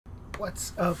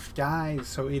What's up, guys?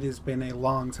 So it has been a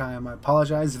long time. I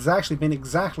apologize. It's actually been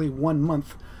exactly 1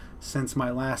 month since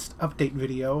my last update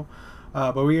video.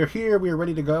 But we are here. We are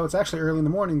ready to go. It's actually early in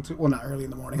the morning. Well, not early in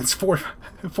the morning. It's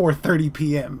 4:30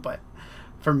 p.m. But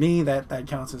for me, that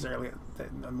counts as early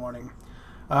in the morning.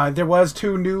 There was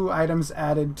 2 new items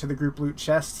added to the group loot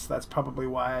chests. That's probably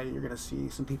why you're going to see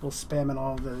some people spamming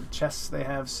all the chests they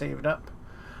have saved up.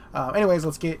 Anyways,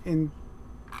 let's get into...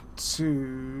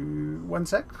 one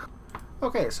sec.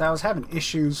 Okay, so I was having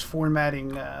issues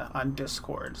formatting on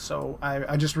Discord. So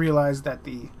I just realized that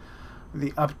the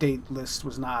update list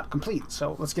was not complete.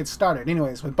 So let's get started.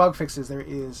 Anyways, with bug fixes, there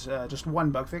is just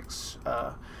one bug fix.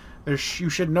 You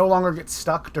should no longer get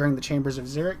stuck during the Chambers of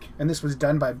Xeric, and this was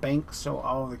done by Bank, so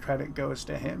all of the credit goes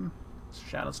to him. So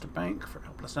shoutouts to Bank for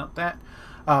helping us out with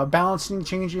that. Balancing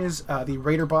changes. The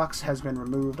Raider box has been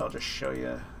removed. I'll just show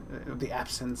you the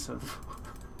absence of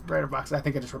Raider box. I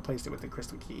think I just replaced it with the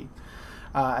Crystal Key.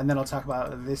 And then I'll talk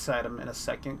about this item in a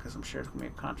second, because I'm sure it's going to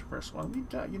be a controversial one.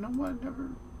 You know what? Never...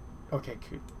 Okay,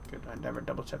 good. I never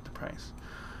double-checked the price.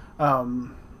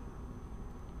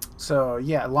 So,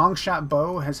 yeah, Longshot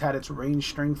Bow has had its range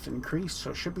strength increased, so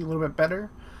it should be a little bit better.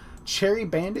 Cherry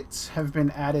Bandits have been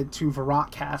added to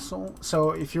Varrock Castle.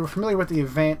 So, if you're familiar with the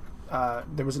event,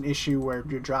 there was an issue where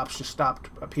your drops just stopped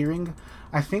appearing.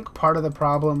 I think part of the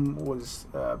problem was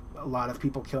a lot of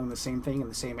people killing the same thing in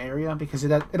the same area, because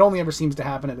it only ever seems to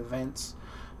happen at events.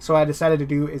 So, what I decided to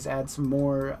do is add some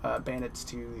more bandits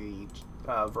to the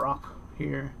Varrock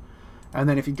here. And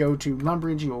then if you go to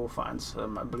Lumbridge, you will find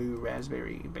some blue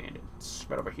raspberry bandits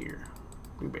right over here.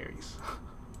 Blueberries.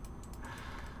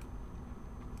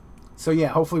 So yeah,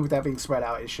 hopefully with that being spread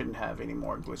out, it shouldn't have any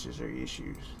more glitches or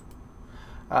issues.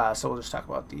 So we'll just talk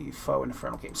about the Faux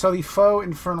Infernal Cape. So the Faux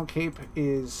Infernal Cape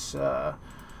is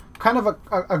kind of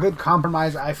a good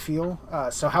compromise, I feel.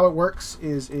 So how it works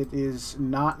is it is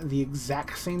not the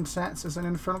exact same stats as an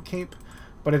Infernal Cape,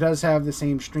 but it does have the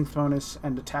same strength bonus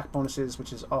and attack bonuses,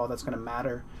 which is all that's going to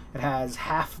matter. It has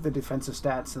half the defensive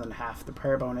stats and then half the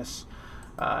prayer bonus.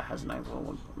 Has a nice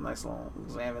little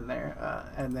exam in there.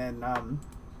 And then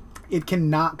it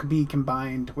cannot be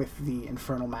combined with the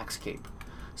Infernal Max Cape.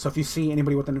 So if you see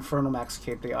anybody with an Infernal Max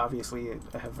Cape, they obviously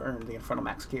have earned the Infernal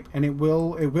Max Cape. And it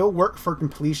will work for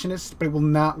Completionists, but it will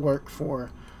not work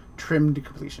for Trimmed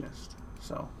Completionist.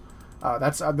 So...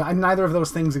 neither of those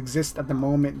things exist at the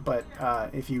moment, but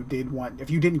if you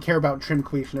didn't care about Trim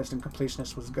Completionist and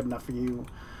Completionist was good enough for you,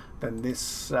 then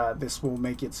this will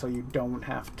make it so you don't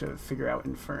have to figure out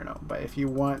Inferno. But if you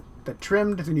want the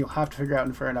Trimmed, then you'll have to figure out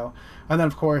Inferno. And then,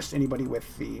 of course, anybody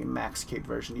with the Max Cape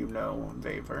version,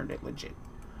 they've earned it legit.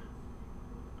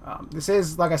 This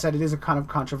is, like I said, it is a kind of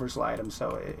controversial item,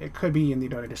 so it could be in the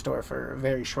donator store for a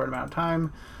very short amount of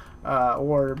time.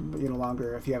 Or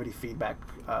longer. If you have any feedback,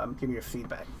 give me your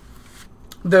feedback.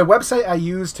 The website I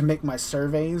use to make my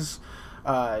surveys,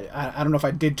 I don't know if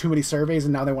I did too many surveys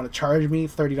and now they want to charge me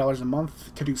 $30 a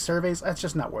month to do surveys. That's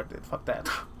just not worth it. Fuck that.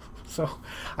 So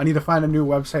I need to find a new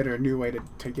website or a new way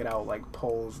to get out like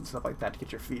polls and stuff like that to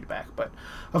get your feedback. But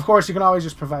of course, you can always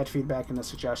just provide feedback in the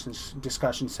suggestions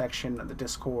discussion section of the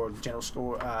Discord, the general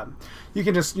store. You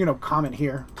can just comment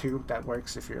here too. That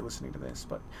works if you're listening to this.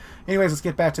 But anyways, let's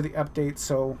get back to the update.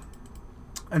 So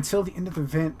until the end of the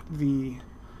event, the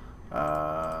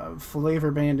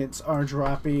Flavor Bandits are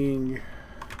dropping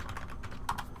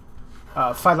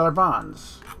 $5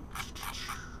 bonds.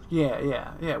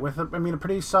 Yeah, with a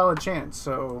pretty solid chance.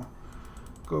 So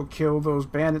go kill those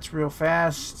bandits real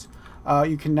fast.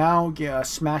 You can now get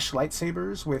smash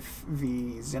lightsabers with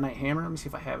the Zenite hammer. Let me see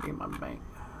if I have it in my bank.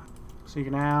 So you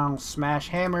can now smash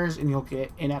hammers and you'll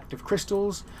get inactive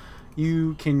crystals.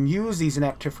 You can use these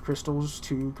inactive crystals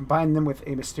to combine them with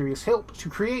a mysterious hilt to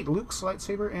create Luke's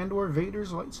lightsaber and or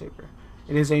Vader's lightsaber.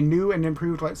 It is a new and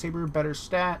improved lightsaber, better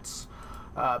stats,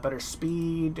 better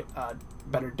speed,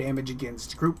 better damage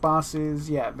against group bosses.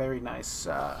 Yeah, very nice.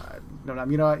 You know what?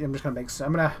 I'm just gonna make.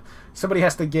 Somebody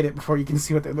has to get it before you can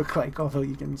see what they look like. Although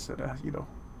you can sort of,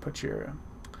 put your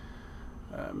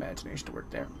imagination to work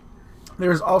there.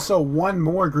 There's also one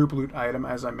more group loot item,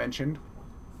 as I mentioned,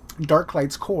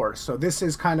 Darklight's Core. So this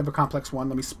is kind of a complex one.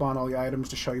 Let me spawn all the items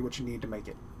to show you what you need to make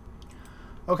it.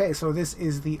 Okay, so this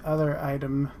is the other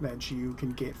item that you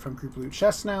can get from Group Loot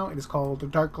Chests now. It is called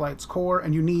Darklight's Core,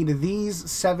 and you need these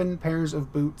 7 pairs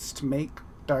of boots to make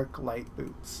Darklight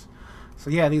boots. So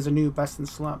yeah, these are new best in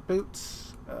slot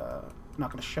boots. I'm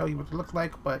not going to show you what they look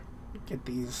like, but get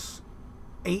these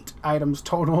 8 items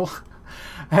total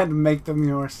and make them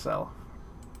yourself.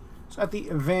 So at the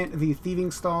event, the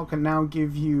Thieving Stall can now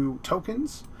give you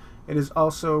tokens. It is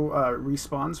also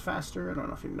respawns faster. I don't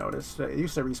know if you noticed. It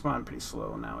used to respawn pretty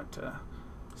slow. Now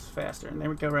it's faster. And there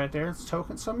we go, right there. It's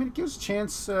token. So I mean, it gives a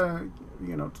chance,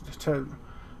 you know, to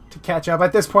catch up.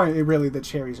 At this point, really the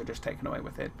cherries are just taken away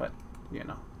with it. But you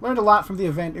know, learned a lot from the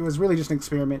event. It was really just an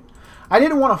experiment. I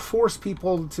didn't want to force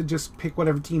people to just pick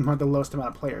whatever team had the lowest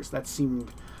amount of players. That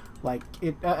seemed like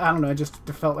it. I don't know. It just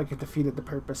felt like it defeated the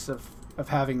purpose of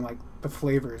having like the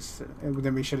flavors. And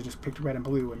then we should have just picked red and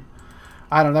blue. And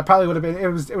I don't know. That probably would have been. It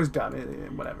was dumb.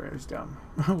 Whatever. It was dumb.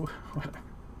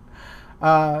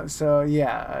 Whatever. So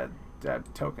yeah,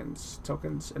 tokens,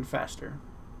 and faster.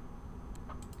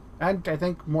 And I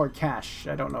think more cash.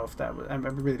 I don't know if that was. I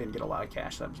really didn't get a lot of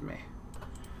cash. That was me.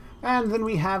 And then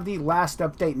we have the last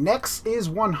update. NEX is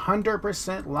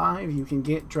 100% live. You can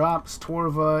get drops,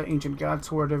 Torva, Ancient God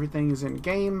Sword, everything is in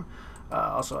game.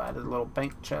 Also added a little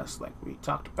bank chest like we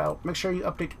talked about. Make sure you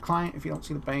update your client if you don't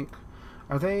see the bank.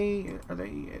 Are they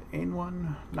in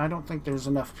one? I don't think there's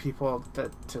enough people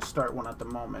to start one at the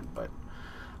moment, but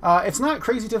it's not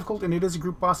crazy difficult, and it is a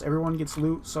group boss. Everyone gets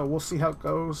loot, so we'll see how it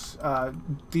goes.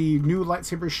 The new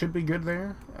lightsabers should be good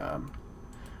there.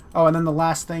 Oh, and then the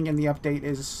last thing in the update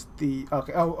is the...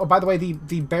 Okay. Oh, by the way,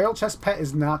 the barrel chest pet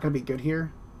is not going to be good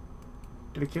here.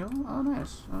 Did it kill? Oh,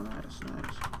 nice. Oh, nice.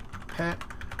 Pet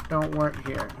don't work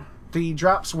here. The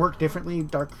drops work differently.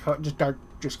 Dark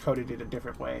just coded it a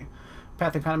different way.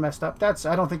 Pet kind of messed up.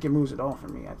 I don't think it moves at all for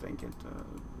me. I think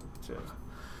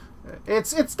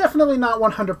it's definitely not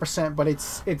 100%, but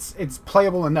it's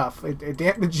playable enough. It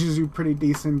damages you pretty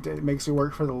decent. It makes you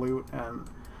work for the loot,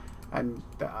 and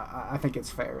I think it's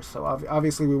fair. So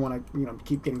obviously we want to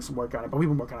keep getting some work on it, but we've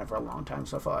been working on it for a long time,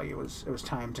 so I felt like it was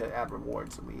time to add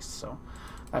rewards at least. So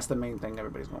that's the main thing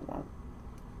everybody's gonna want.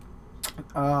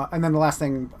 And then the last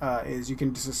thing is you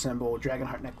can disassemble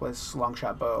Dragonheart Necklace,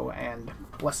 Longshot Bow, and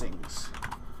Blessings.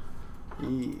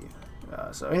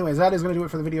 So anyways, that is going to do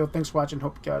it for the video. Thanks for watching.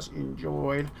 Hope you guys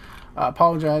enjoyed.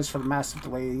 Apologize for the massive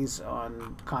delays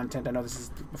on content. I know this is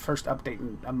the first update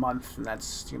in a month, and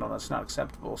that's not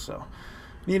acceptable. So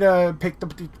need to pick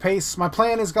up the pace. My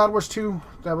plan is God Wars 2.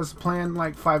 That was the plan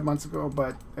like 5 months ago,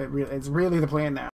 but it's really the plan now.